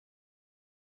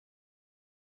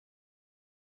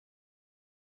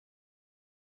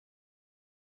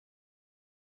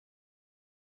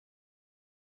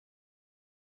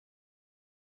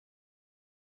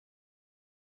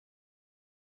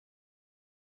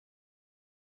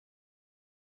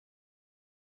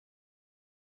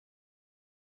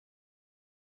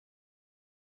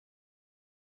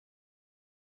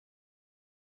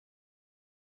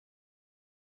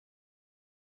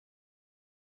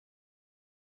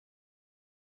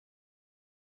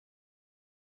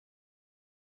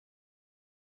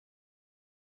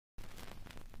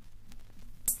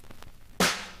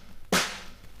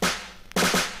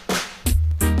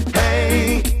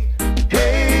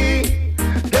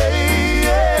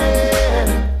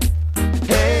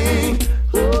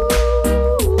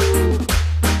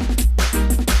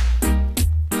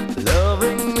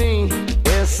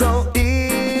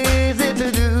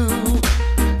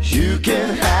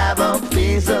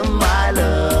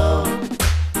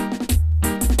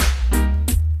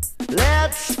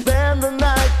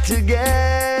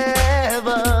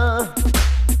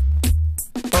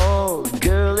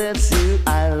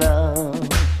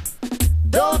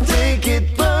take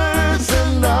it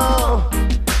personal.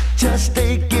 Just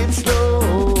take it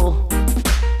slow.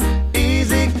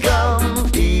 Easy come,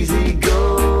 easy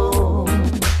go.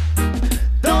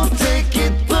 Don't take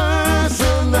it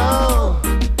personal.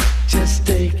 Just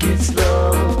take it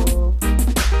slow.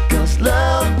 'Cause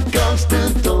love comes to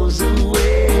those who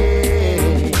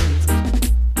wait.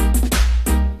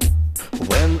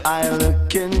 When I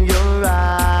look in your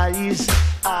eyes,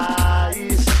 I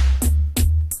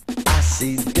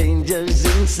see dangers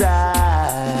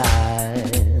inside.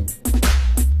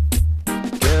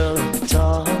 Girl,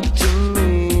 talk to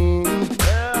me.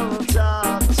 Girl,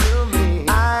 talk to me.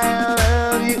 I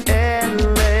love you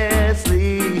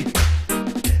endlessly.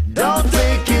 Don't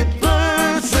take it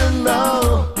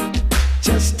personal.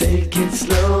 Just take it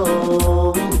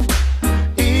slow.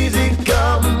 Easy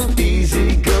come, easy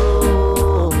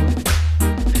go.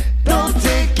 Don't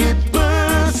take it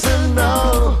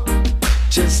personal.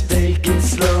 Just take it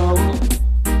slow.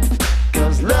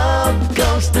 'Cause love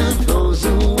comes to those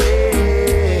who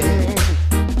wait.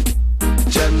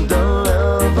 Gentle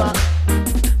lover,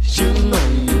 you know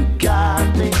you got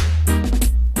me.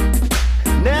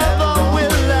 Never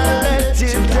will I let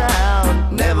you down.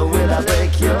 Never will I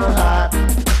break your heart.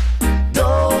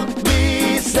 Don't be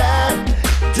sad,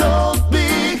 don't be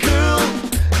cruel.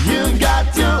 You got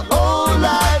your whole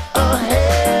life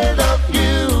ahead of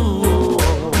you.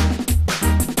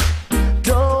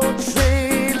 Don't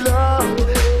say love,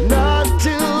 not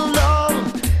too long.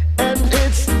 And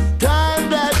it's time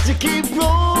that you keep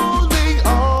rolling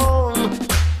on.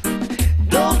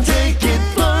 Don't take it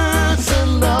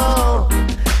personal.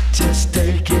 Just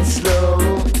take it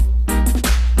slow.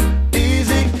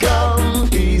 Easy come,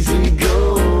 easy go.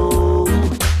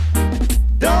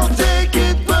 Don't take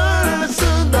it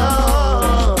personal.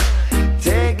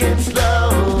 Take it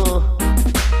slow.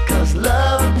 'Cause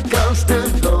love comes to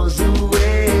those who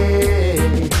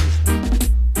wait.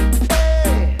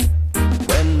 Hey,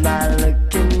 when I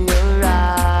look in your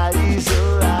eyes,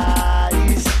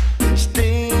 there's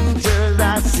dangers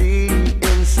I see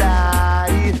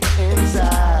inside.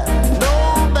 No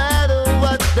matter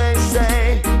what they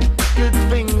say, good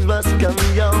things must come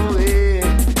your way.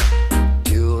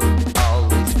 You'll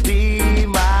always be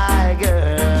my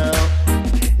girl.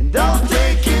 Don't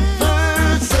take it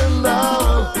personal.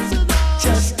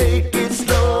 Just take it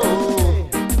slow.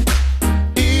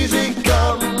 Easy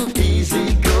come, easy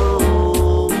go.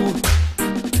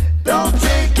 Don't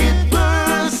take it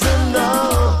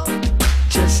personal.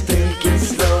 Just take it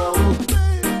slow.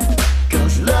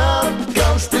 'Cause love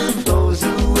comes to those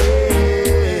who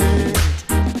wait.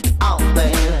 Oh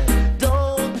man,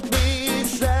 don't be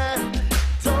sad,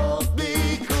 don't be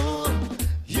cool.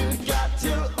 You got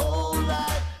your whole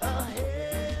life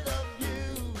ahead of you.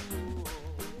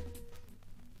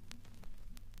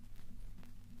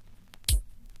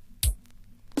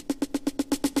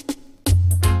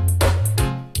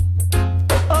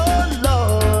 Oh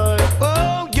Lord,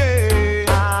 oh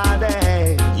yeah,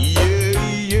 dang.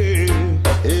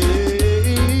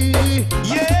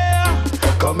 Yeah.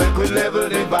 Come make we level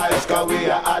the vibes, 'cause we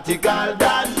are Heartical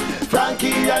Dan.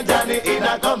 Frankie and Johnny in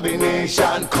a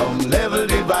combination. Come level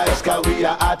the vibes, 'cause we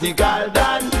are Heartical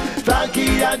Dan.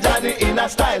 Frankie and Johnny in a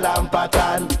style and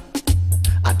pattern.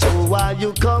 I told why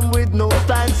you come with no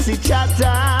fancy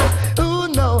chatter. Ooh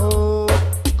no.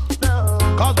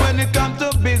 'Cause when it comes to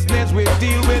business, we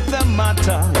deal with the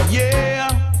matter, yeah.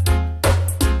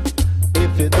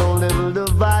 If you don't level the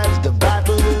vibes, the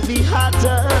battle will be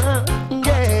hotter.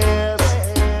 Yes.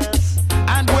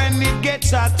 And when it gets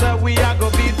hotter, we are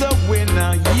gonna be the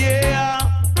winner, yeah.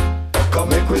 Come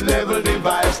make we level the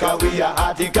vibes, 'cause we are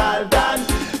Heartical Dan.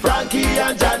 Frankie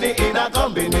and Johnny in a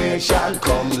combination.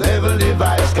 Come level the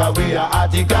vibes, 'cause we are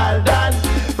Heartical Dan.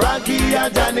 Frankie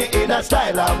and Johnny in a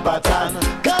style and pattern.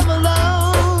 Come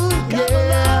along,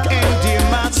 yeah. And hear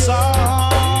my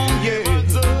song, yeah.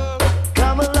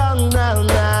 Come along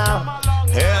now.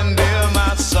 And hear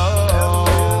my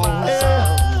song.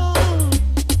 Yeah.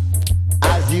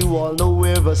 As you all know,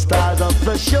 we're the stars of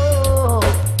the show.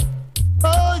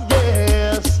 Oh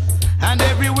yes. And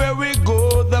everywhere we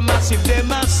go, the massive, they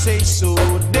must say so.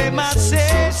 They must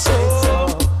say so.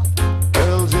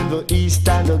 Girls in the east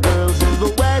and the girls in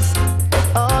the west.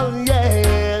 Oh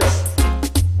yes.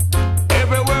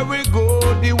 Everywhere we go,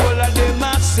 the whole of them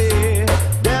must say.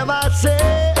 Them I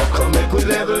say. Come make we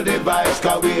level the vibes,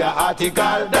 'cause we are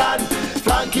Heartical Dan.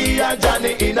 Frankie and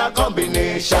Johnny in a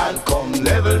combination. Come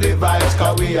level the vibes,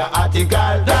 'cause we are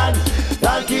Heartical Dan.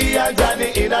 Frankie and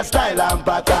Johnny in a style and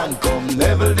pattern. Come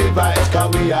level the vibes,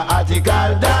 'cause we are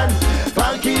Heartical Dan.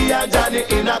 Frankie Frankie and Johnny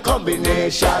in a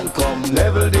combination. Come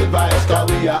level device, cause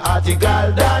we are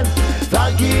Heartical done.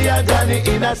 Frankie and Johnny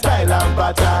in a style and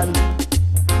pattern.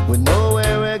 We know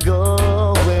where we're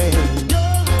going.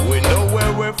 We know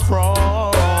where we're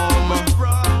from.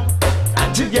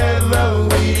 And together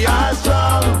we are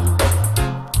strong.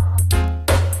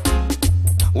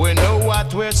 We know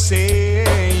what we're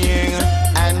saying.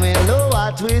 And we know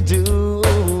what we're doing.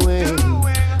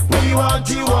 We want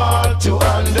you all to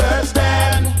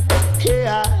understand.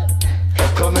 Yeah.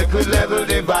 Come make we level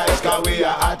device, cause we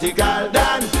are Heartical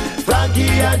done. Frankie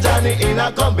and Johnny in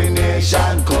a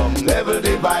combination. Come level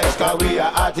device, cause we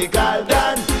are Heartical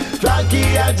done.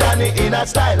 Frankie and Johnny in a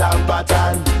style and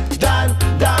pattern. Done,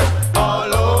 done,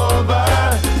 all over.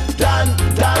 Done,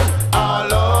 done,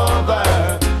 all over.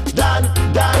 Done,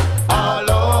 done, all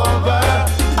over.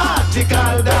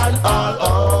 Heartical done, all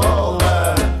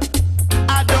over.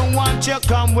 I don't want you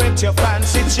come with your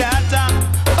fancy chatter.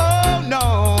 Oh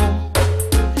no.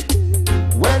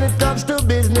 When it comes to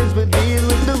business, we deal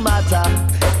with the matter.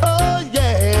 Oh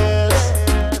yes.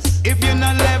 If you're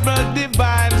not level the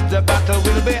vibes, the battle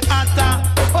will be hotter.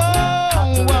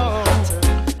 Oh, whoa.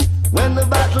 When the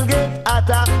battle get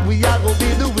hotter, we are gonna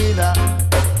be the winner.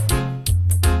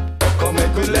 Come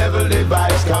make we level the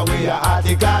vibes, cause we are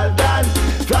Heartical done.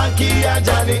 Frankie and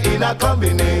Johnny in a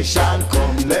combination.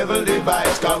 Come level the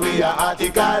vibes, cause we are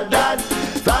Heartical done.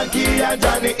 Frankie and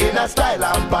Johnny in a style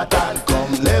and pattern.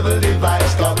 Come level the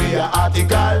vibes, cause we are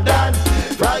Heartical done.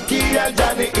 Frankie and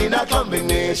Johnny in a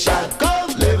combination. Come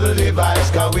level the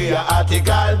vibes, cause we are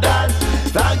Heartical done.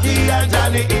 Frankie and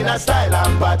Johnny in a style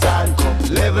and pattern.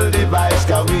 Come level the vibes,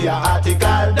 cause we are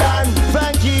Heartical done.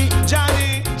 Frankie,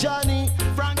 Johnny, Johnny,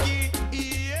 Frankie,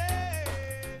 yeah.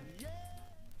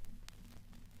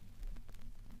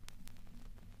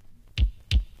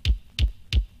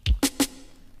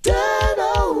 turn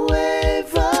away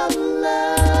from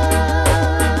love,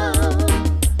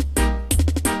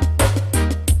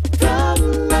 from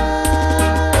love.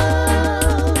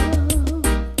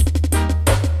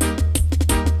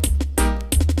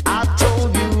 I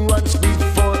told you once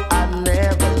before I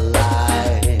never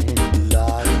lie.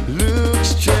 Look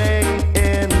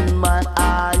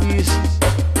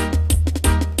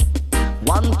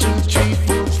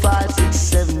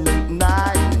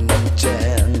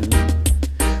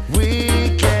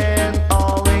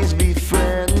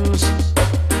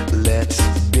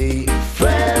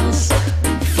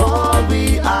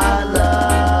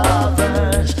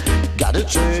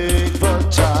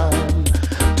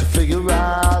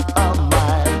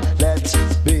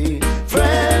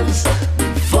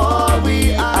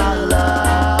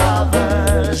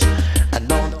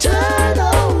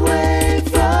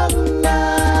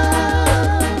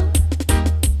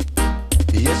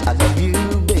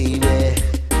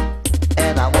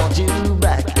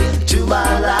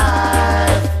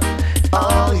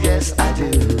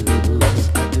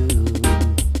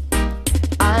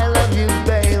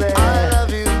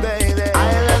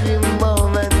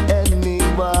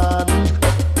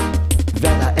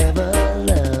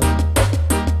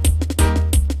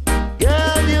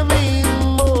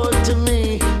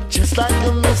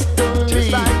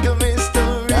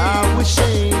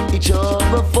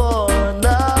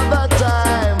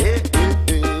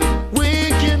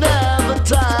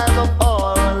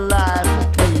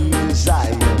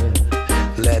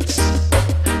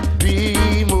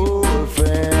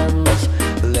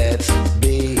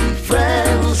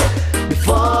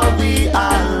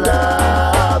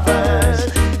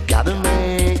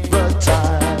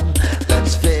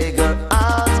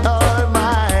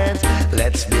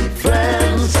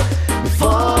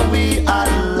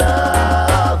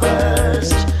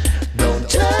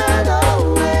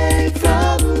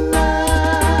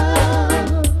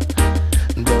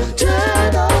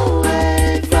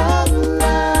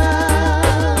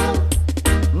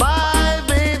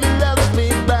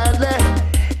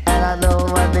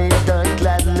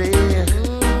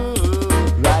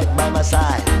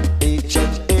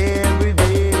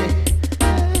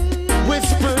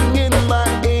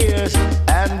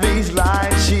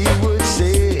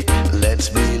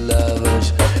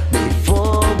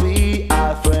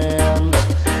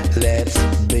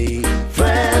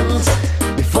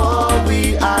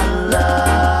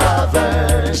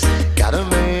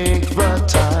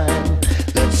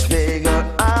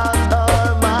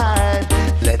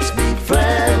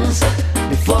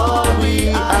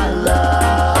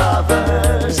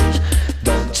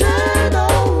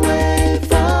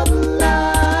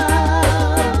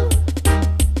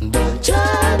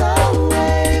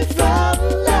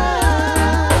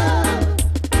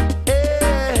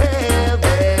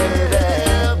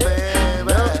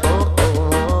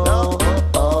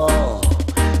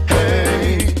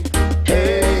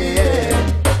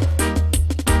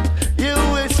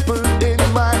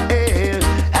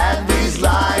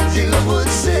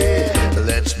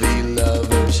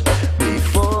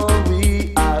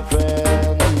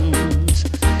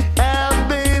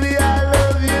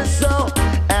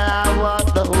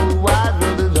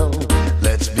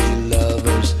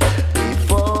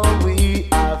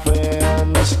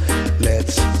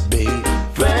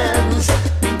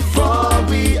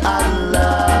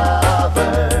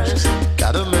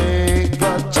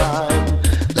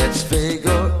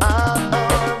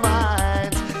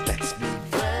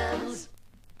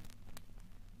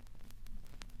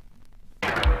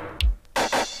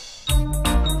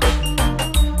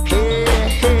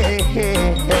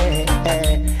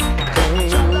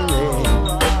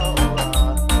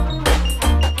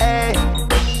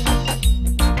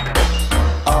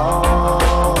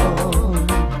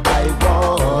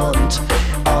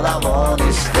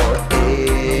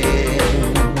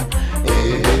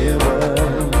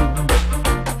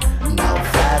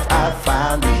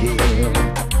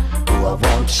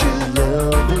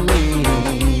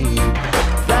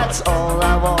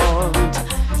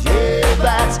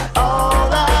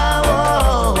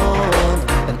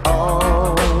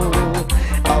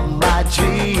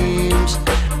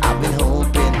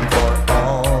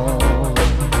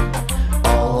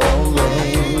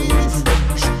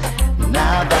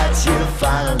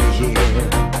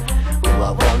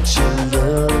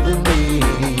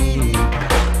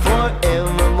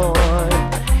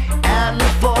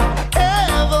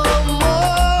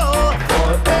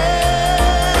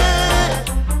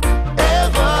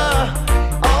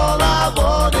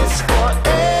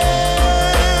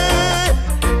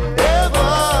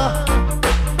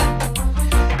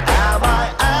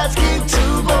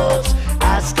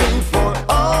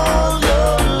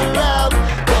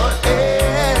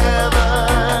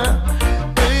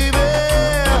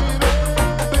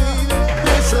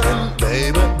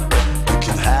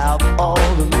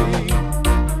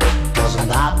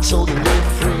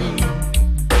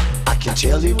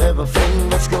everything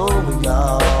that's going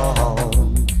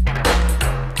on.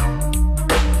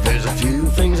 There's a few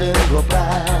things in the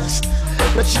past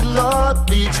that should not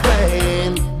be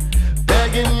explained.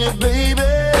 Begging you, baby,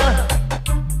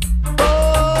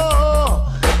 oh,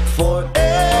 forever.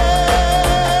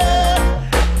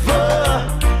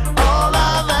 All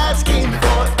I'm asking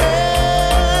forever,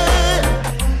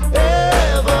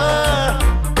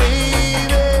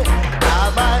 baby.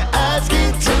 Am I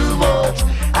asking too much?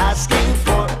 Asking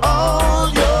for all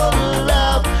your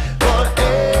love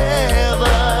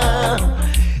forever.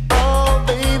 Oh,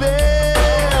 baby,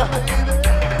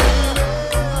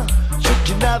 you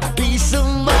can have a piece of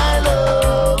my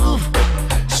love,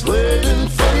 sweating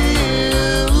for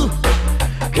you,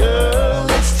 girl,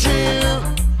 it's true.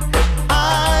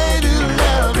 I do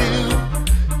love you.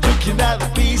 You can have a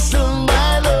piece of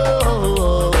my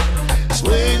love,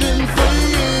 sweating for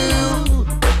you,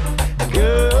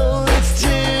 girl, it's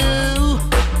true.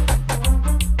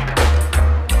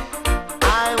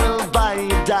 I will buy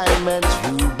you diamonds,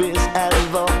 rubies, and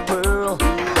the pearl.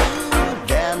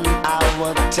 Then I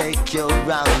will take you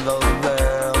around the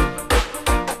world.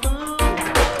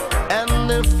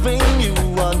 Anything you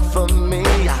want from me,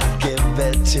 I'll give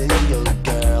it to you,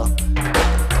 girl.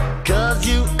 'Cause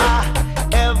you are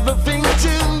everything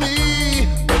to me.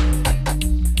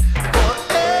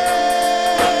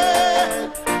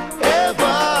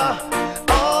 Forever,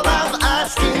 all I'm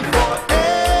asking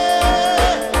forever,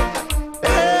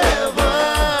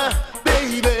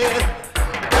 baby.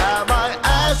 Am I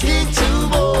asking too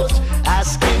much?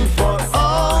 Asking for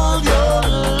all your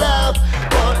love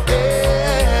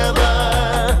forever,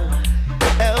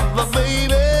 ever,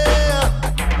 baby.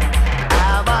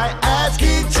 Am I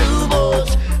asking too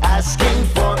much? Asking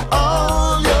for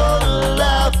all your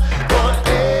love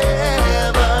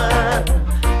forever,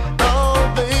 oh,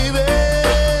 baby.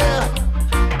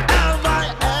 Am I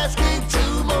asking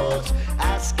too much?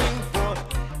 Asking for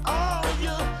all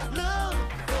your love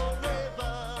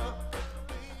forever,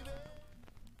 baby.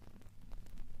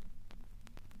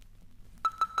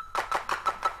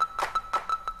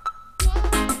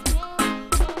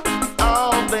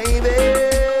 Oh, baby.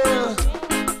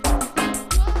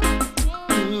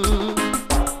 Mm.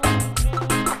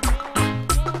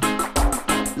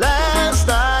 Last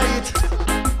night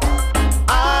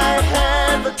I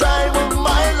had the time of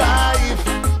my life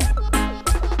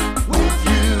with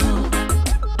you.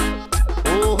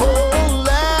 Oh,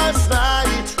 last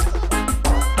night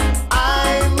I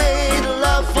made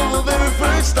love for the very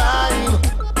first time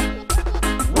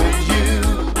with you.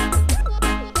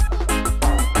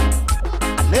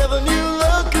 I never knew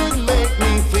love could make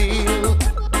me feel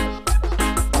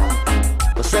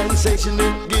the sensation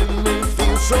it gave me,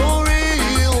 feel so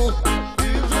real.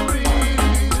 Feel so real.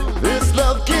 This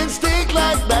love can stick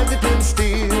like magnet and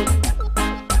steel.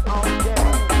 Oh, yeah.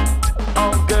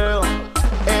 Oh, girl,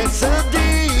 it's a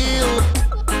deal,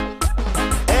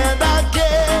 and I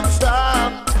can't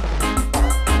stop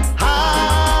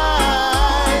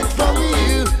hide from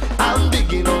you. I'm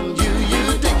digging on you, you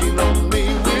digging on me,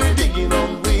 we're digging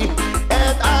on we,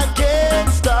 and I can't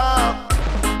stop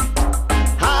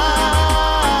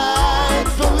hide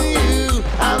from you.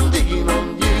 I'm digging on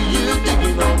you, you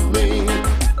digging on me.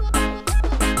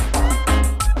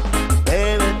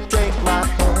 Baby,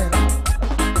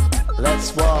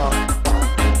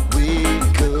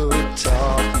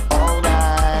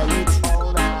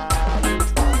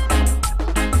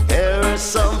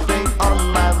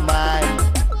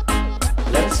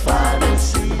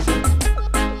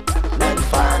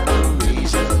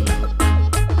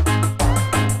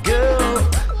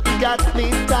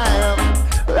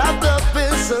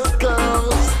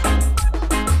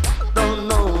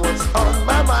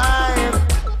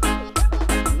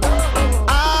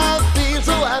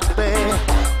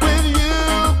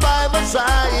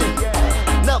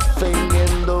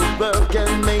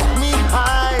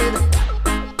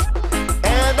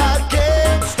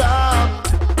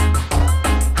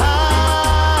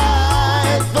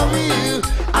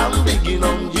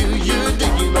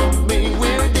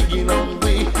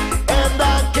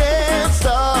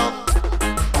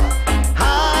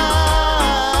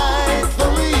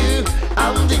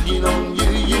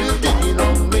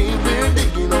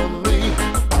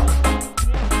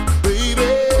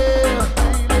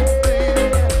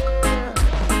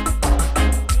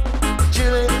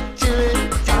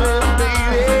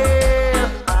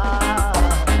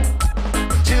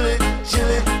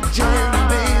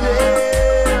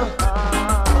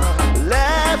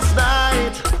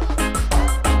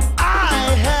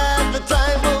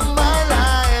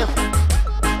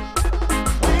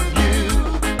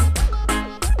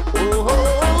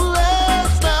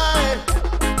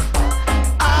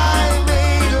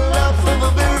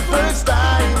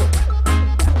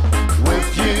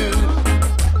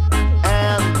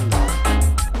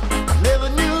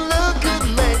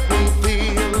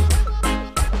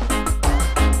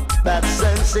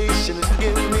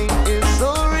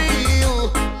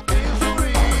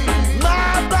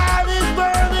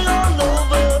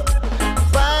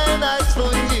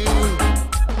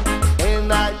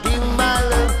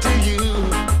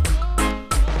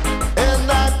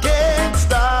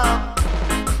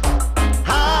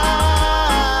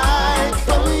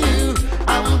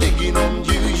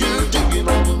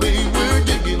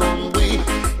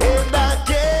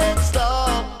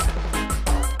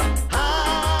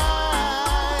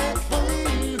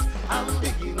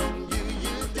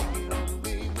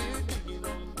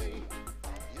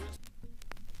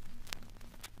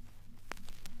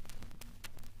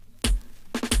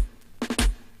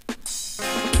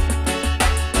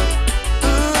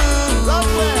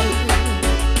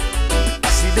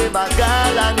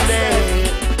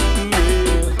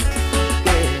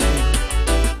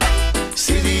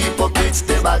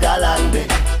 hypocrites, them a galande.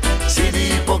 See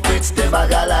the hypocrites, them a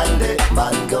galande.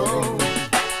 Man go,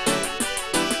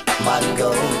 man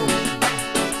go.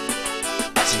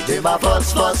 See them a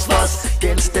fuss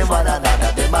against them one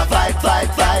another. Them a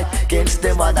fight against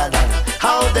them one another.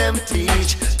 How them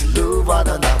teach to love one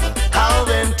another. How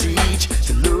them teach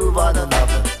to love one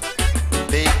another.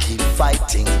 They keep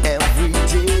fighting every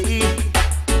day,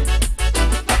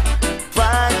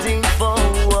 fighting for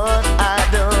what I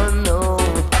don't know.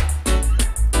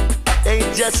 They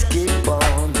just keep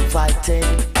on fighting,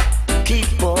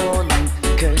 keep on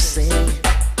cursing.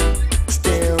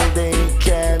 Still they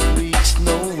can't reach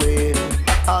nowhere.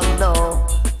 Oh no.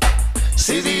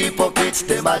 See the hypocrites,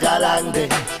 them a galande.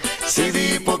 See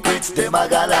the hypocrites, them a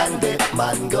galande.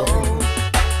 Man go,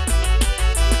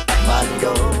 man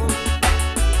go.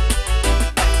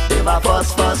 Them a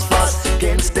fuss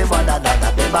against them one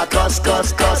another. Them a cuss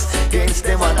against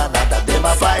them one another. Them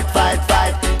a fight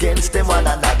against them one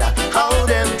another. How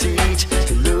them teach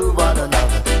to love one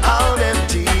another. How them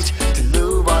teach to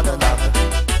love one another.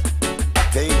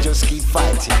 They just keep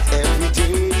fighting every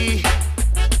day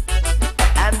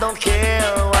and don't care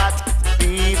what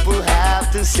people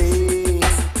have to say.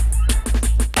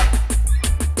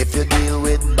 If you deal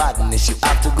with badness, you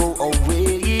have to go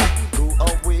away. Go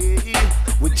away.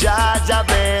 We judge our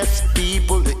best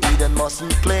people, the Eden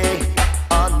mustn't play.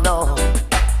 Oh no.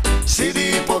 See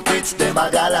the hypocrites, them a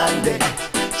galande.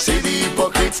 See the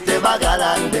hypocrites, them a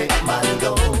galande. Man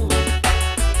go,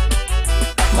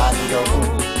 man go.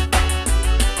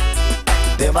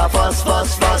 Them a fuss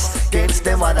against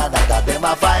them one another. Them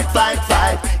a fight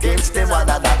against them one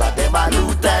another. Them a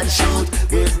loot and shoot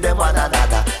with them one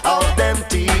another. How them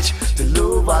teach to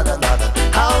love one another.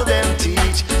 How them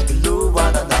teach to love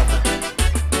one another.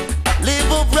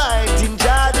 Live upright in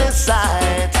Judge's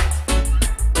sight.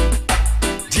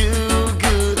 Do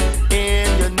good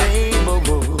in your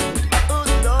neighborhood. Oh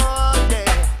Lord,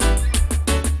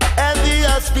 yeah.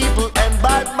 Envious people and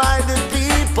bad-minded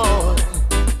people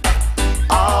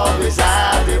always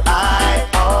have their eye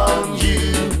on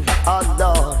you. Oh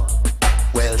Lord.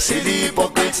 Well, see the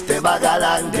hypocrites, them a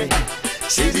galande.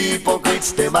 See the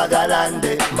hypocrites, them a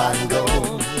galande. Man go,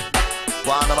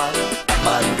 wanna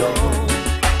man go.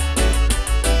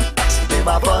 Them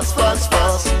a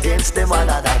fuss against them one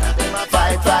another. Them a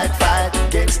fight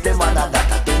against them one another.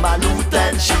 Them a loot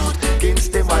and shoot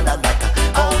against them one another.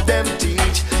 How them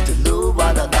teach to love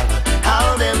one another.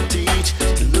 How them teach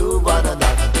to love one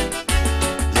another.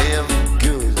 Live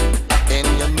good in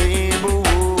your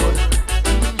neighborhood,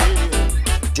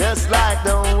 just like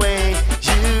the way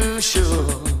you should.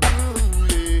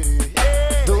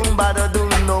 Don't bother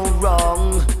doing no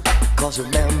wrong, cause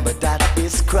remember that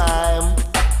is crime.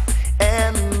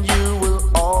 And you will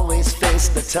always face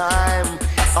the time,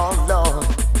 oh Lord.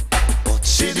 But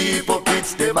see the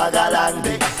hypocrites, them a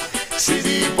galande. See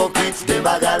the hypocrites, them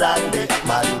a galande.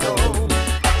 Man go,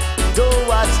 don't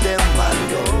watch them, man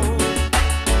go.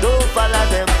 Don't follow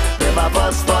them. Them a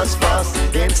fuss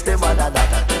against them one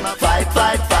another. Them a fight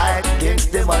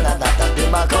against them one another.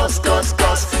 Them a cuss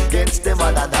against them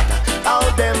one another. How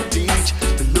them teach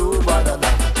to love one another.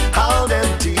 How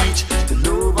them teach to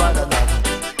love one another.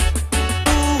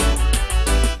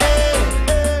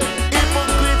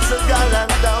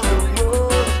 Gallant down the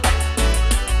road,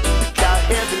 got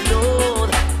heavy load.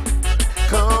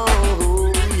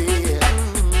 Oh yeah,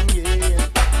 yeah.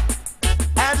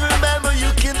 And remember,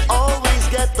 you can always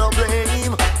get the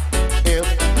blame if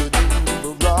you do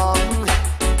the wrong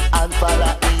and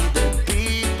follow even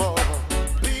people.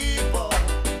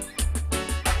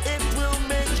 It will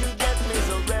make you get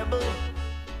miserable.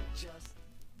 Just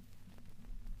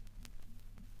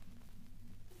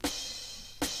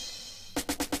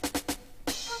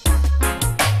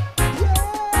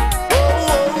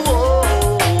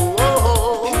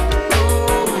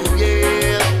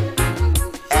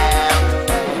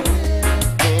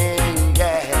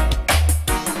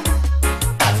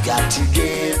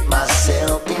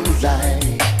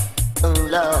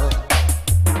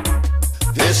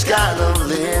this kind of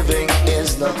living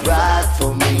is not right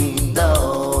for me,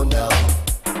 no, no.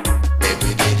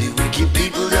 Every day the wicked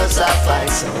people just a fight,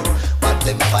 so what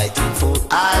them fighting for,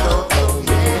 I don't know,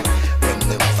 yeah. When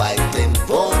them fighting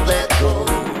won't let go.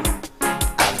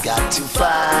 I've got to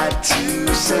fight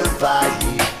to survive,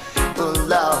 oh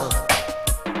Lord.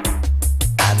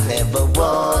 I never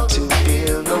want to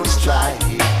feel no strife,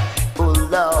 oh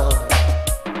Lord.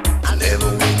 I never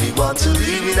really want to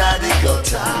live in the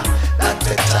gutter. At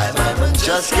that time I would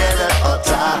just get an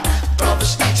utter.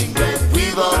 Brothers eating bread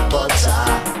without butter.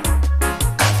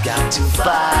 I've got to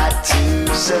fight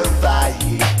to survive,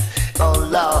 oh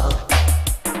Lord.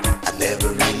 I never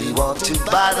really want to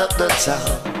bite up the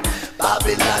town.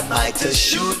 Babylon might have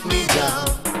shoot me down,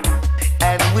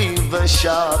 and we've a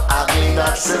shot I may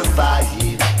not survive.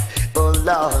 Oh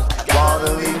Lord,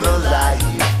 wanna live a life.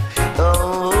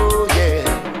 Oh yeah,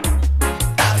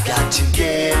 I've got to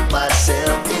get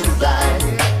myself in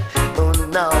line. Oh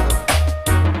no,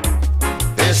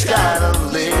 this kind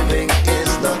of living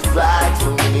is not right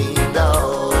for me,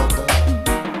 no.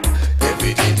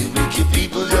 Every day the wicked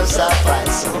people just a fight,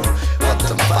 so what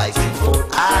I'm fighting for,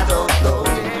 I don't know.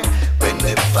 When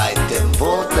they fight, them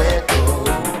won't let go.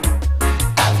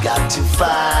 I've got to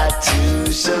fight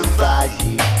to survive.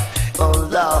 Oh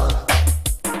Lord,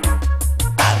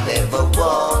 I never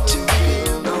want to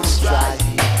feel no strife.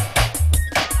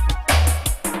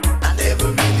 I never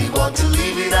really want to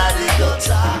leave it at the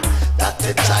gutter. At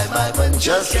the time I'm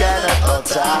just kinda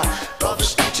utter.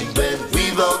 Prophets eating bread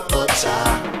without butter.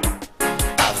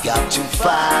 I've got to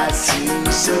fight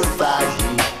to survive.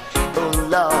 Oh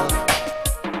Lord,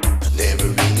 I never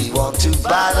really want to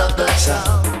bite up the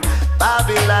town.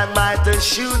 Babylon might have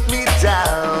shoot me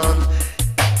down.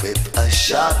 With a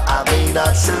shot I may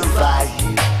not survive.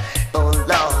 Oh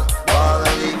Lord,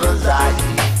 wanna live a life.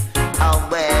 Oh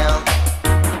well.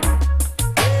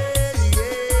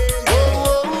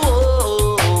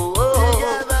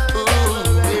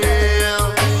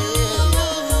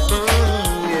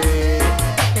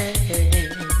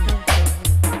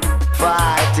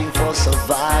 Fighting for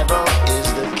survival is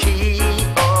the key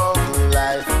of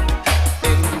life.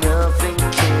 Ain't nothing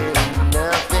can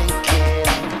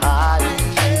hide.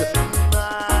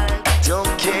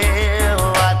 Don't care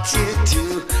what you do.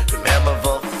 Remember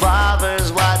the Father's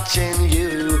watching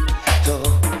you. So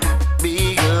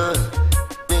be good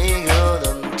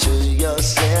unto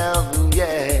yourself,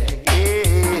 yeah,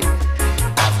 yeah.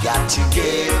 I've got to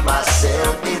get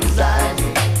myself in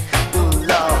line. Oh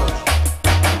Lord,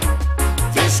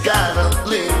 this kind of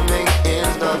living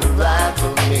is not right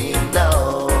for me, no,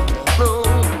 no.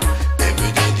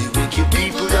 Every day the wicked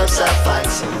people just a fight,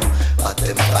 so what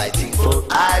them fighting for,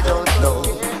 I don't know.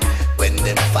 When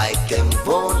them fight, them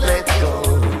won't let go.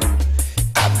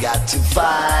 I've got to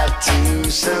fight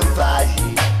to survive.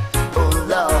 Oh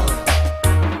Lord,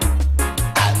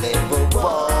 I never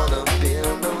wanna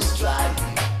build no strife.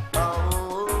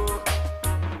 Oh,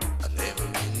 I never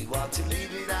really want to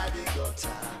leave it at the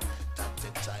gutter. At the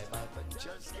time I'm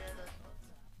just getting.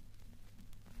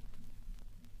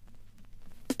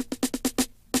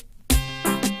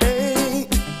 Hey,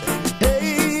 hey,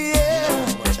 yeah. You know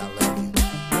how much I love you.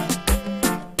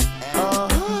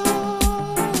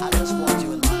 I just want you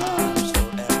in my arms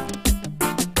forever.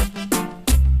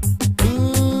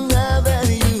 Now that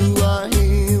you are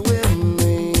here with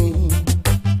me,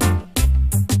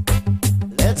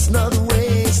 let's not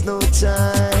waste no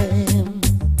time.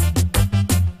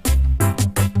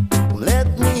 Let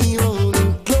me hold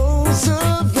you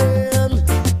closer, then.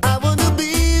 I wanna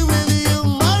be with you,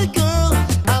 my girl.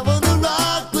 I wanna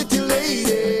rock with you,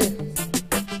 lady,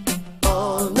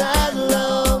 all night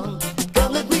long.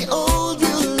 Come let me hold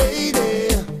you,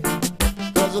 lady,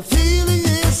 'cause the feeling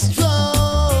is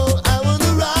strong. I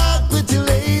wanna rock with you,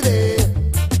 lady,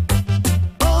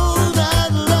 all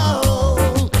night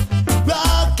long.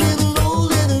 Rockin',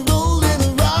 rollin',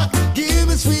 rollin', rock. Give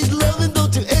me sweet loving,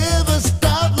 don't you ever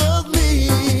stop, love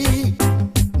me.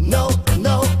 No,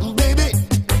 no, baby.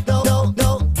 No, no,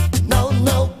 no, no,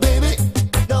 no, baby.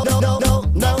 No, no, no, no,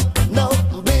 no, no,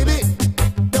 baby.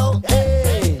 No,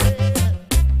 hey.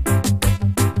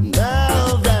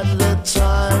 Now that the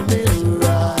time is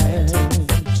right,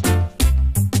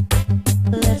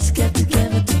 let's get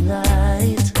together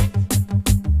tonight.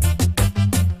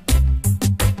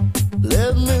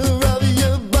 Let me rub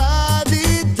your body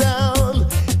down.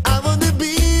 I wanna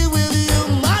be with you,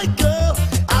 my girl.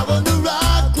 I wanna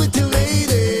rock with you,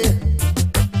 lady,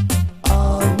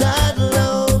 all night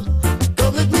long.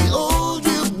 Come let me hold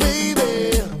you,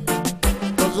 baby,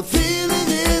 'cause the feeling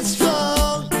is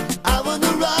strong. I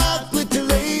wanna rock with you,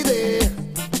 lady,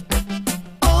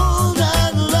 all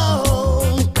night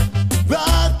long.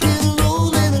 Rockin',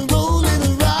 rollin',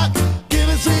 rollin', rock. Give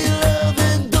me sweet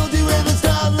loving, don't you ever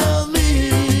stop, love me.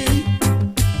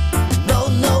 No,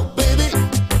 no, baby.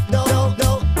 No, no,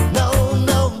 no, no,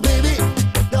 no, baby.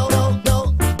 No, no, no,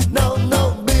 no, no,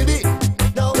 baby.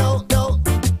 No, no, no.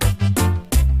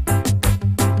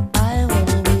 I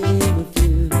wanna be with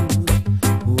you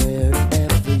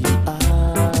wherever you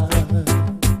are.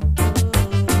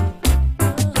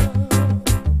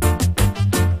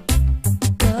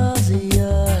 'Cause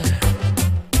you're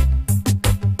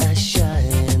a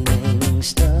shining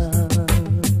star.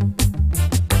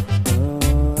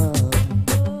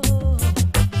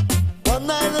 One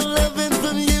night of loving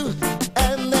from you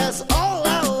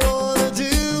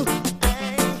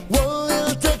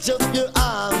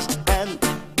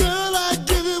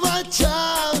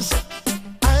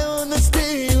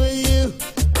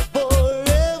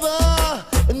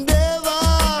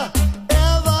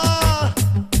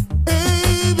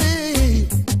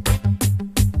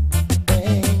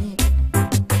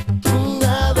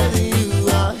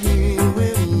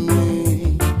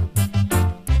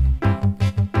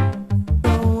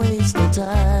waste no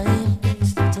time.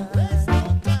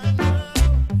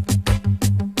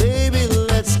 Baby,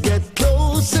 let's get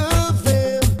closer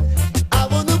then. I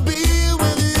wanna be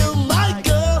with you, my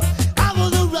girl. I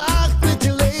wanna rock with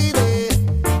you, lady,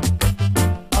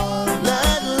 all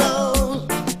night long.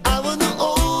 I wanna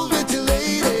hold with you,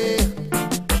 lady,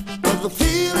 'cause the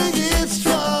feeling is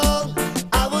strong.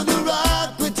 I wanna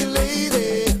rock with you,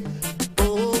 lady,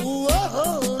 oh,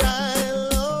 all night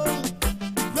long.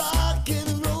 Rockin'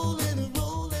 and rollin' and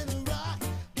rollin' and rock.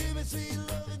 Give me sweet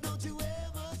love and don't you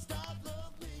ever stop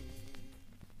loving me.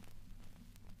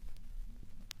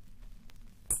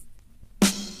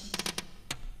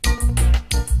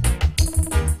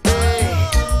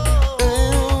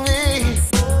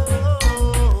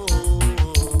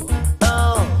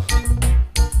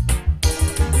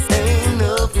 Ain't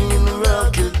nothing in the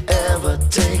world could ever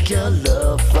take your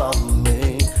love from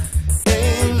me.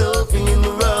 Ain't nothing in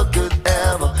the world could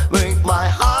ever make my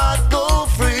heart go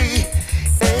free.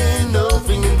 Ain't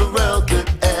nothing in the world could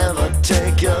ever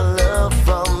take your love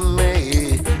from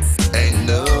me. Ain't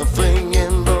nothing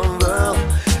in the world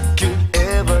could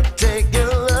ever take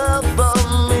your love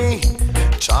from me.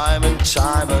 Time and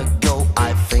time ago I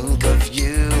think of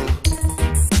you.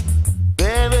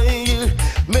 Baby, you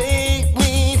make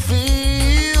me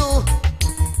feel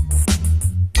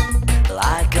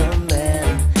like a man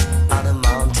on a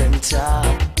mountain top,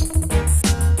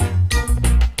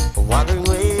 wandering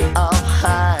way up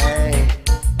high.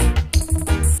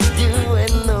 You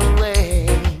in the way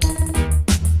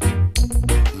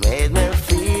made me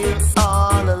feel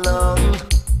all alone.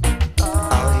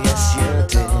 Oh yes you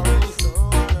did.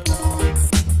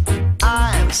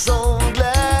 I'm so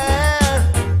glad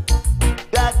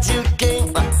that you came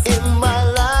in my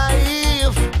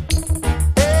life.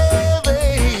 Hey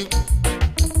babe,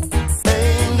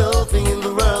 ain't nothing in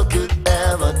the world could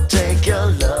ever take your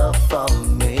love from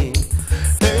me.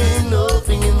 Ain't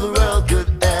nothing in the world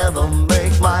could ever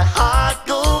make my heart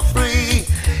go free.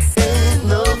 Ain't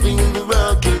nothing in the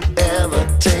world could ever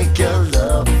take your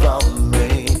love from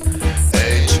me.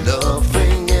 Ain't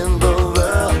nothing in the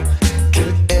world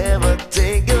could ever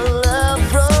take your love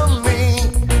from me.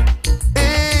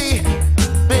 Hey,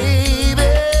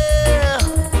 baby,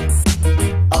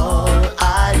 all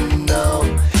I know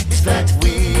is that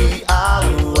we are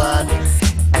one,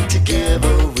 and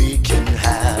together we can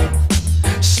have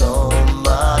so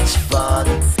much fun.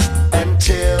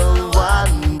 Until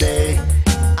one day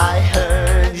I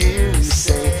heard you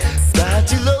say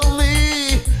that you love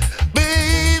me,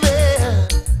 baby.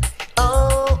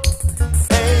 Oh,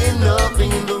 ain't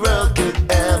nothing in the world could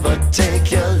ever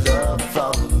take your love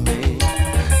from me.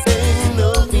 Ain't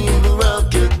nothing in the world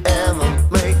could ever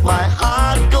make my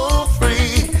heart go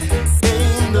free.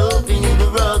 Ain't nothing in the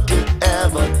world could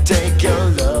ever take your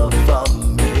love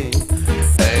from me.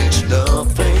 Ain't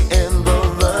nothing in the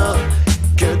world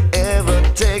could ever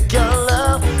take your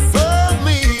love from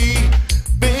me,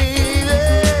 baby.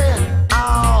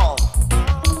 Oh,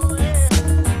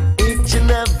 each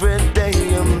and every day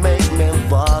you make me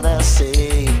wanna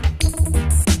say,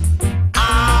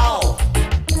 ow,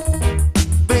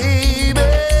 baby.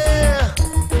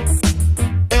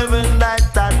 Every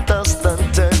night I dust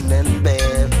and turn in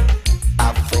bed,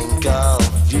 I think of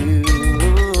you.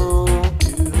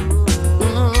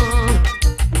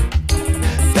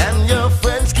 Then your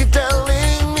friends keep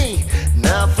telling me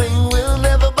nothing will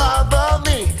never bother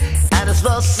me, and it's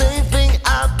the same thing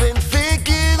I've been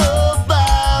thinking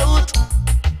about.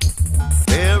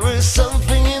 There is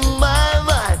something in my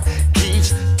mind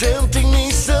keeps tempting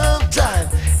me sometime,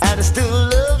 and I still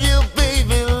love you,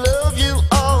 baby, love you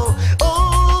all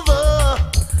over.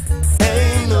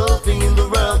 Ain't nothing in the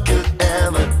world could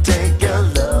ever take your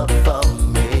love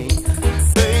from me.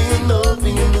 Ain't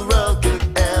nothing in the world could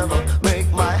ever make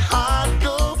my heart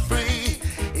go free.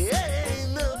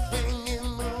 Ain't nothing in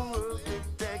the world could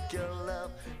take your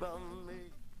love from me.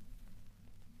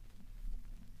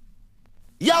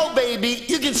 Yo, baby,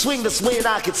 you can swing this way and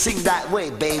I can sing that way,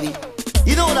 baby.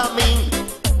 You know what I mean?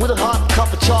 With a hot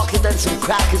cup of chocolate and some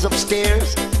crackers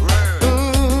upstairs.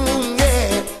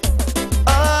 Yeah.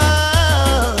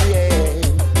 Oh,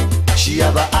 yeah. She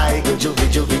have a eye go juvie,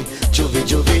 juvie, juvie,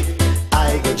 juvie.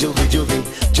 I go juvie, juvie,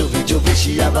 juvie, juvie.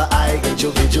 She have a eye go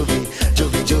juvie, juvie,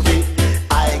 juvie, juvie.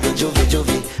 I go juvie,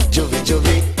 juvie, juvie,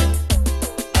 juvie.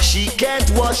 She can't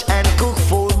wash and cook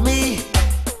for me,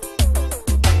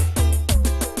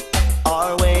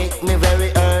 or wake me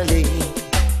very early.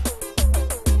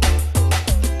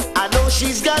 I know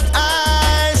she's got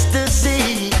eyes to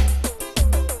see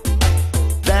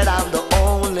that I'm the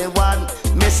only one,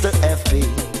 Mr. Effie.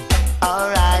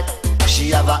 Alright,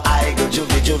 she have a I go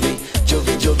juvie, juvie,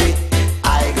 juvie, juvie.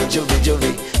 I go juvie.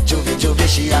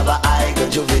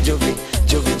 juvie, juvie,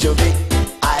 juvie, juvie.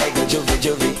 I go juvie,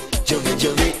 juvie, juvie,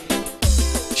 juvie.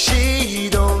 She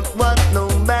don't want no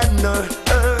man or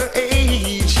her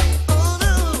age. Oh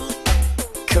no.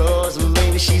 'Cause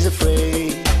maybe she's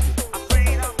afraid.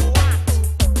 Afraid of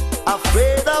what?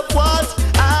 Afraid of what?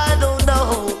 I don't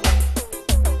know.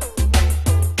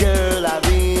 Girl, I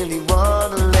really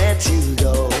wanna let you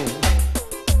go.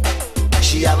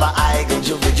 She have a I go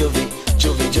juvie, juvie,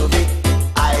 juvie, juvie.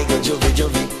 I go juvie,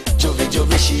 juvie, juvie,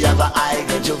 juvie. She have a I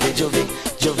go juvie, juvie,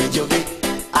 juvie, juvie.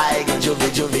 I go juvie,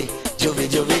 juvie, juvie,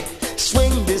 juvie.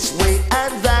 Swing this way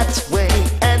and that way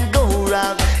and go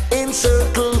round in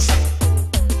circles.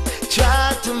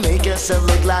 Try to make yourself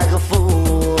look like a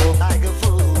fool, like a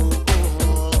fool.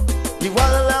 You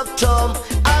wanna love Tom,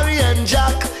 Harry and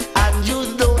Jack, and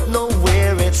you don't know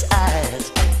where it's at.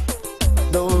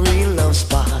 The real love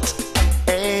spot.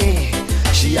 Hey,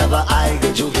 she have a I go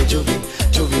juvie, juvie,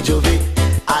 juvie, juvie.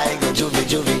 I go juvie,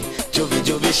 juvie, juvie,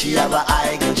 juvie. She have a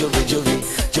I go juvie, juvie,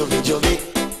 juvie, juvie.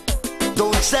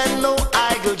 Don't send no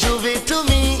I go juvie to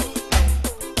me.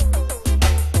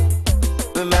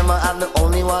 Remember, I'm the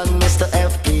only one, Mr.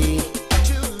 FP.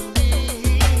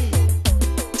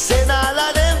 Send all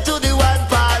of them to the one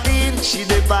Pauline. She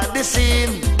dip at the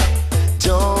scene.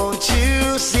 Don't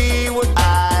you see what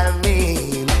I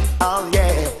mean? Oh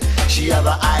yeah. She have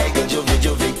a I go juvie,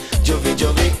 juvie, juvie,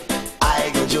 juvie.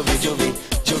 I go juvie, juvie,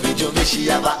 juvie, juvie. She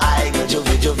have a I go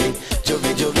juvie, juvie,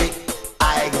 juvie, juvie.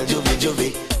 I go juvie,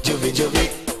 juvie, juvie, juvie.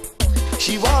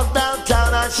 She walk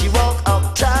downtown and she walk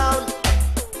uptown.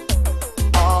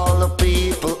 All the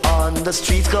people on the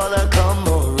street call her come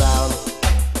around.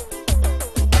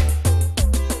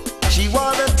 She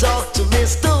wanna talk to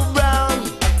Mr. Brown.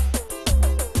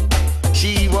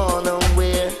 She wanna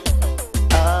wear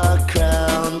a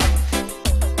crown.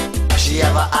 She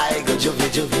have a I go juvie,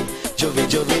 juvie, juvie,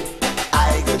 juvie.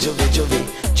 I go juvie, juvie,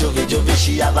 juvie, juvie.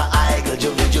 She have a I go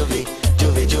juvie, juvie,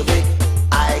 juvie, juvie.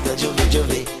 I go juvie,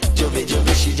 juvie, juvie,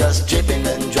 juvie. She just dripping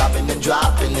and dropping and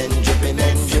dropping and dripping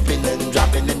and dripping and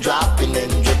dropping and dropping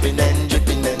and dripping and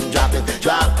dripping and dropping,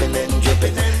 dropping and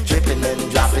dripping, dripping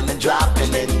and dropping and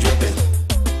dropping and dripping.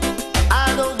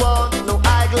 I don't want no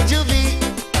I go juvie.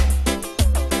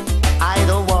 I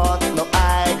don't want no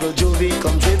I go juvie.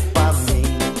 Come drip on me.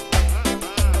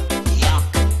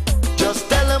 Yuck. Just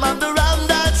tell them I'm the ram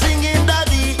that's singing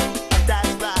daddy. That's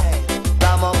right.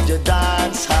 Ram up your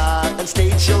dance hall and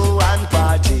stage show and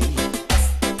party.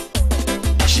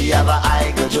 She have a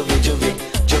I go juvie, juvie,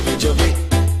 juvie, juvie.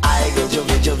 I go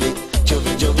juvie, juvie,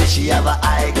 juvie, juvie. She have a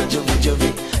I go juvie,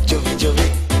 juvie, juvie, juvie.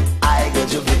 I go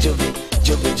juvie, juvie,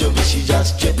 juvie, juvie. She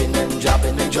just dripping and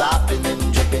dropping and dropping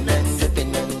and dripping and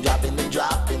dripping and dropping and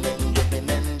dropping and dripping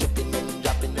and dripping and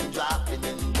dropping and dropping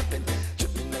and dripping,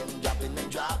 dripping and dropping and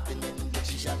dropping and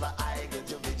she have a